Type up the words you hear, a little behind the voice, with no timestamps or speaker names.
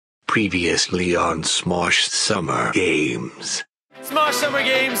Previously on Smosh Summer Games. Smosh Summer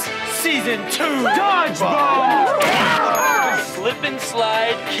Games Season 2. Dodgeball! Slip and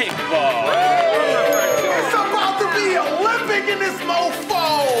slide kickball. It's about to be Olympic in this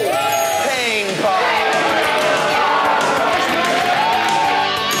mofo! Ping pong!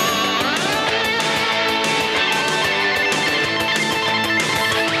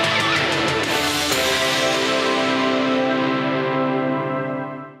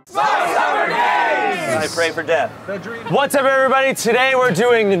 I pray for death. What's up, everybody? Today we're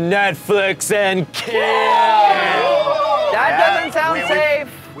doing Netflix and kill. That doesn't sound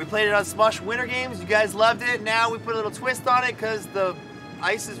safe. We played it on Smosh Winter Games. You guys loved it. Now we put a little twist on it because the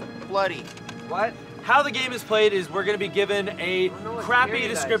ice is bloody. What? How the game is played is we're going to be given a crappy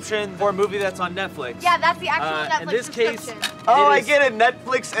description for a movie that's on Netflix. Yeah, that's the actual Netflix in this description. case, Oh, I get it.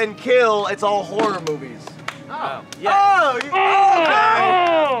 Netflix and kill. It's all horror movies. Oh, yeah.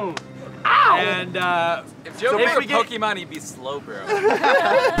 Oh! And If Joe if were we get- Pokemon, he'd be slow, bro. so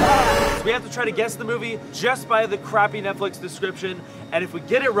we have to try to guess the movie just by the crappy Netflix description. And if we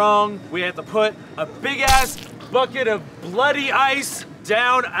get it wrong, we have to put a big ass bucket of bloody ice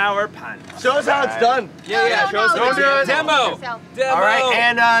down our pants. Show us how it's done. Show us Don't do it. Demo. Demo. All right,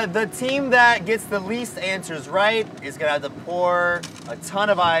 and the team that gets the least answers right is gonna have to pour a ton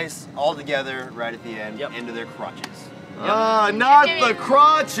of ice all together right at the end into their crotches. Not the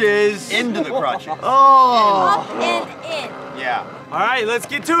crotches. Into the crotches. Oh. Up and in. Yeah. All right, let's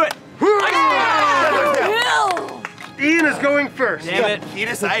get to it. Ian is going first. Damn it. He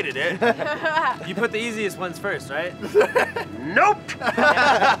decided it. You put the easiest ones first, right? Nope.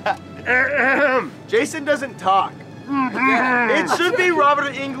 Jason doesn't talk. It should be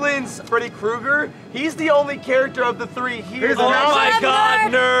Robert Englund's Freddy Krueger. He's the only character of the three here. Here's Oh another- my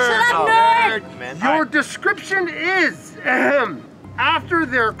God, nerd! Shut up, nerd! Man. Your description is, after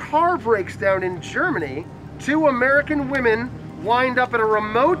their car breaks down in Germany, two American women wind up in a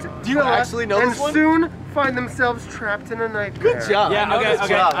remote villa actually know and this one? soon find themselves trapped in a nightmare. Good job. Yeah, okay, Good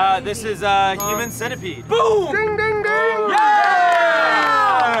okay. job. This is Human Centipede. Boom! Ding, ding, ding!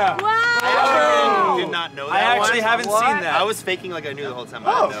 Yeah! Wow! I actually did not know that. I actually one. haven't seen that. I was faking like I knew the whole time.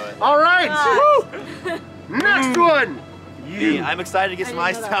 I didn't know it. All right. Next one. Me, I'm excited to get some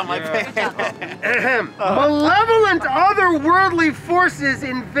ice down my pants. Malevolent otherworldly forces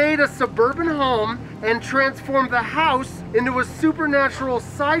invade a suburban home and transform the house into a supernatural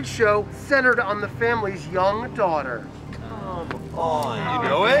sideshow centered on the family's young daughter. You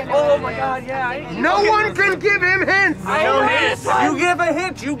know it? Oh my God, yeah. No one can give him hints. No hints. You give a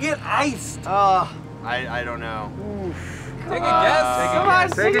hint, you get iced. I don't know. Take a guess. Come on,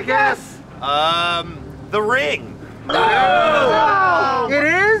 Take a guess. The Ring. No. It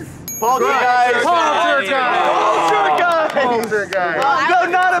is Poltergeist. Poltergeist. Poltergeist. No,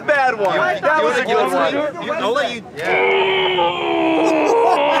 not a bad one. That was a good one. I'll let you.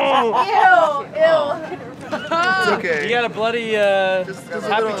 Ew, It's okay. You got a bloody happy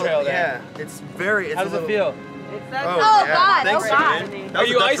trail there. Yeah, it's very. How does it feel? Oh, God. Thanks, Oh, God. man. Are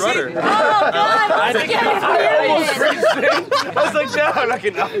you icy? Oh, God. I think Get he it. needs I was like, no, I'm not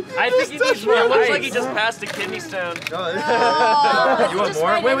gonna. I think he needs more Looks ice. like he just passed a kidney stone. You want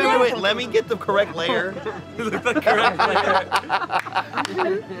more? Wait. Let me get the correct layer. You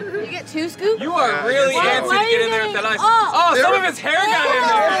get 2 scoops? You are really Why antsy to are get you in there with that getting- ice. Oh, some of his hair got in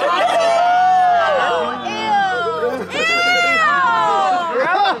there.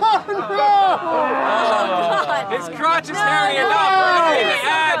 His crotch is hairy enough. We're going to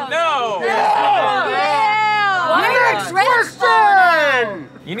add Next question.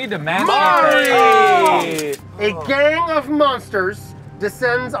 You need to Mari. A gang of monsters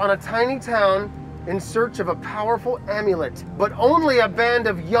descends on a tiny town in search of a powerful amulet, but only a band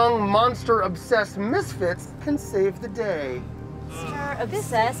of young monster-obsessed misfits can save the day.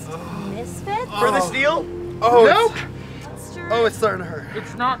 Obsessed misfits? For the steel? Nope. Oh, it's starting to hurt.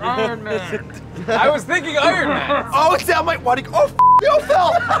 It's not Iron Man. I was thinking Iron Man. Oh, it's down my body. Oh, you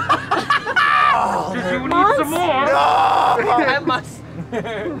fell. You need some more. I must.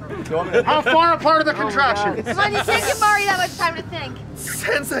 How far apart are the contractions? Come on, you can't give Mari that much time to think.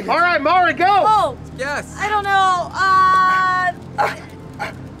 10 seconds. All right, Mari, go. Oh, Yes. I don't know.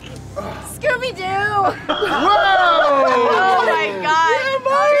 Scooby-Doo. Whoa! Oh my God.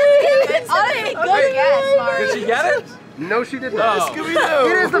 Honestly, good guess, Mari. Did she get it? No, she did not. Scooby-Doo.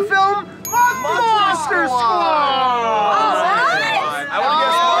 It is the film Monster Squad.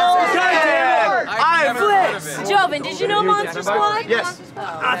 I'm Joven, did you know Monster Squad? Yes.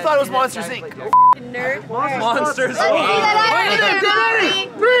 I thought it was Monsters Inc. Nerd. Monsters. Let me see that Get ready.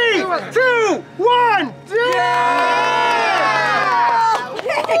 3, 2, 1. Yeah!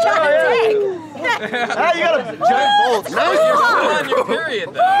 Ah, you got a giant bolt. You're still on your period,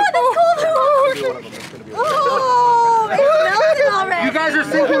 though. Oh, it's melting already. You guys are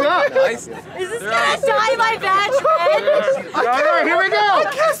syncing up. Is this gonna dye my badge red? All right, here we go. I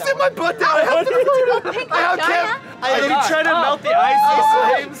can't sit my butt down. I have to Are you trying to melt the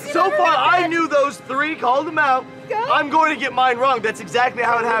ice? So far, I knew those three, called them out. I'm going to get mine wrong. That's exactly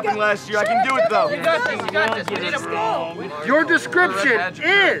how it happened last year. I can do it though. You got this. You got this. We need a Your description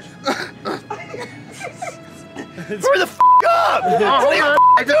is. Hurry the f up! Oh, hold on.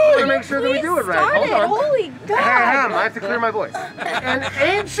 I just want to make sure that we do it right. Hold on. Holy God. Ahem, I have to clear my voice. An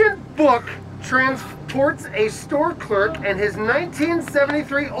ancient book transports a store clerk and his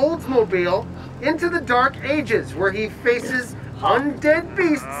 1973 Oldsmobile into the Dark Ages, where he faces undead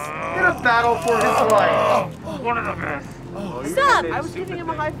beasts in a battle for his life. One of the best. Stop. I was giving him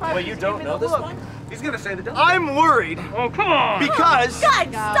a high five. Wait, you don't know this one? He's gonna say the dog. I'm worried Oh, come on. because God,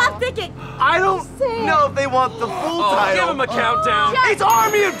 stop thinking. I don't know if they want the full Oh, title. give him a countdown. It's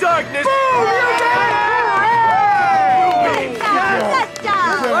Army of Darkness!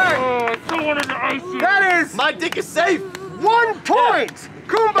 That is My dick is safe! 1 point.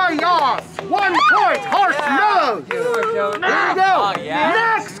 Kumbaya. 1 point. Harsh mellows. There we go. Oh,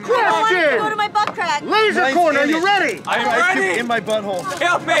 yeah. Next I want to go to question. my butt crack. Laser corn, are you ready? I'm ready. In my butthole.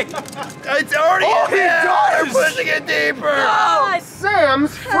 Kill me. It's already in there! You're pushing it deeper! God.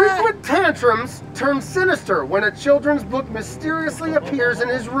 Sam's frequent tantrums turn sinister when a children's book mysteriously appears in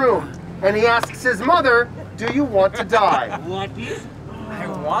his room, and he asks his mother, "Do you want to die?" I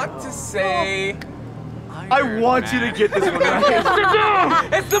want to say. I want you to get this one right.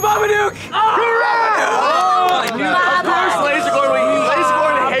 It's the Babadook. Correct! Of course,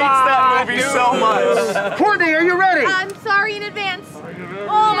 Lasercorn hates that movie so much. Courtney, are you ready? I'm sorry in advance.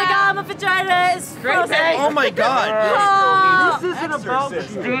 Oh my God, my vagina is frozen. Oh my god. Oh. This isn't about this.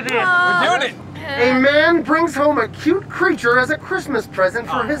 Do this. We're doing it. A man brings home a cute creature as a Christmas present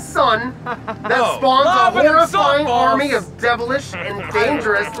for his son that spawns a Robin and horrifying softballs. army of devilish and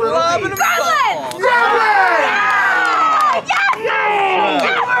dangerous little Robin beasts. and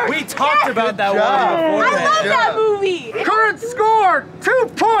Gremlins! We talked about that one I beforehand. love that movie. Current score, 2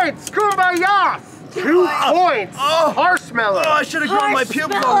 points, Kumbaya. 2 points, Marshmallow. Oh, I should have grown my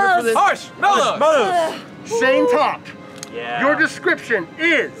pubes longer for this. Harsh. Mellows. Shane Top, Yeah. your description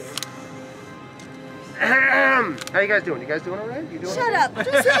is... Ahem. How you guys doing? You guys doing all right? You doing Shut all up.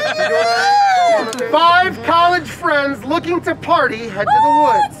 right? 5 college friends looking to party head to the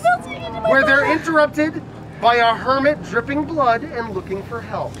woods, where they're interrupted by a hermit dripping blood and looking for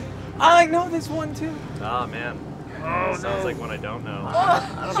help. I know this one too. Oh man. Oh, sounds like one I don't know.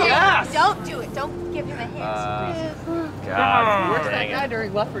 Shane, don't do it. Don't give him a hint. God. Dang it.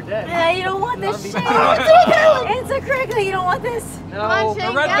 during Left 4 Dead. You don't want this shit. It's a crinkle. You don't want this. Come on, The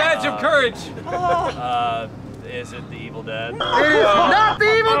Shane. red get badge of courage. Is it the Evil Dead? It is not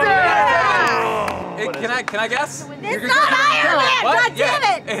the Evil Dead! Hey, can I guess? It's not Iron Man. What? God damn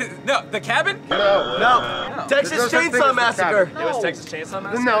it. No, the cabin? No. Texas There's no such thing Chainsaw as Massacre. It was Texas Chainsaw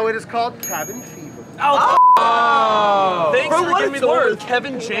Massacre? No, it is called Cabin Fever. Oh! Thanks For for what giving me it's the word worth.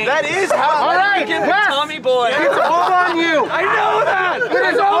 Kevin James. That is how. All right, Freaking Wes, Tommy Boy. it's all on you. I know that! It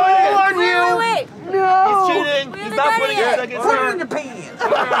is all on you. Wait. He's cheating. We He's haven't not done putting it his yet. second Put it turn. in your pants.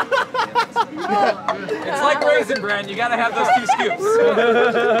 It's like Raisin Bran. You gotta have those 2 scoops. You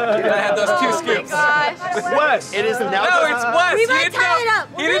gotta have those 2 scoops. Gosh. It's Wes. It is now. No, it's Wes. We He might didn't tie it know. up.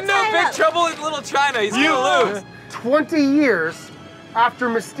 He We're didn't gonna know tie it Big up. Trouble in Little China. He's gonna lose. 20 years after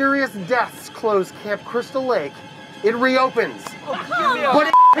mysterious deaths close Camp Crystal Lake, it reopens. But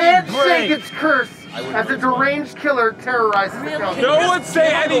it can't shake its curse as a deranged killer terrorizes the county. No one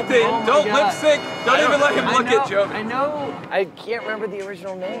say anything. Don't lip sync. Don't even let him look at Joe. I know. I can't remember the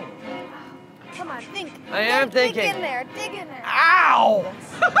original name. Come on, think. I am thinking. Dig in there. Dig in there. Ow!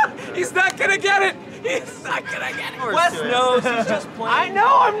 He's not gonna get it. He's not gonna get it. Wes knows. He's just playing. I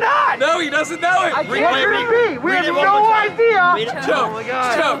know I'm not. No, he doesn't know it. What could it be? We have no idea. Choke. Oh my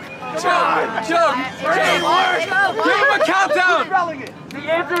God. Choke. Choke. Give him a countdown. The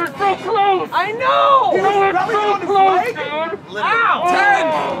answer is so close. I know. It's so close, dude. Ow!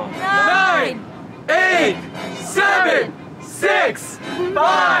 10, 9, 8, 7, 6,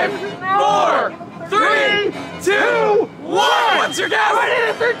 5, 4, 3, 2, 1. What's your guess? Friday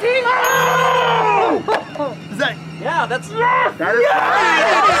the 13th. Is that? Yeah, that's That is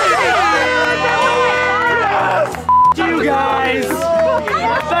you guys.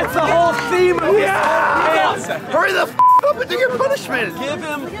 That's the whole theme of this. Hurry the f up and do your punishment. Give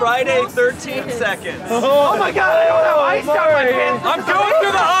him Friday 13 seconds. Oh my God! I don't have ice down my pants. I'm going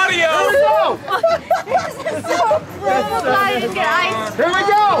through the audio. This is so rough. I didn't get ice. Here we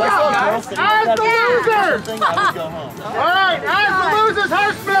go. As the loser! I would go home. All right, as the loser's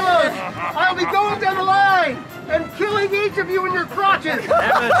marshmallows, I'll be going down the line and killing each of you in your crotches. Murder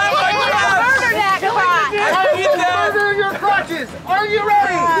that crotch. Murder your crotches. Are you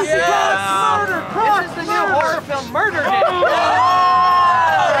ready? Yeah. Murder, This is the new horror film Murder It.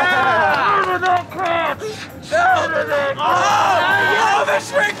 Murder that crotch. Oh, the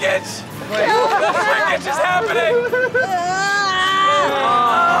shrinkage! The shrinkage is happening!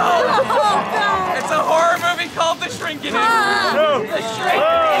 It's a horror movie called The Shrinkage. The Shrinkage.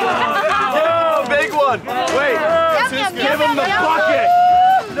 Oh, big one. Wait. Give him the bucket.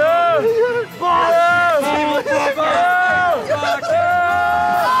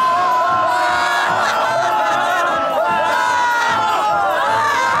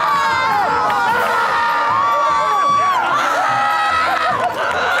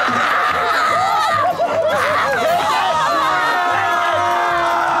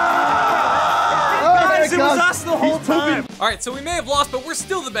 It was us the whole time. Alright, so we may have lost, but we're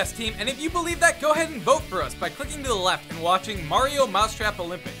still the best team, and if you believe that, go ahead and vote for us by clicking to the left and watching Mario Mousetrap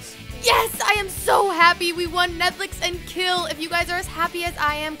Olympics. Yes, I am so happy we won Netflix and Kill. If you guys are as happy as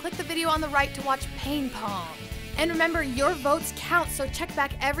I am, click the video on the right to watch Pain Pong. And remember, your votes count, so check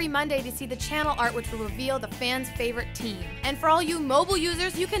back every Monday to see the channel art which will reveal the fans' favorite team. And for all you mobile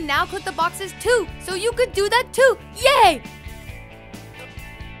users, you can now click the boxes too, so you could do that too. Yay!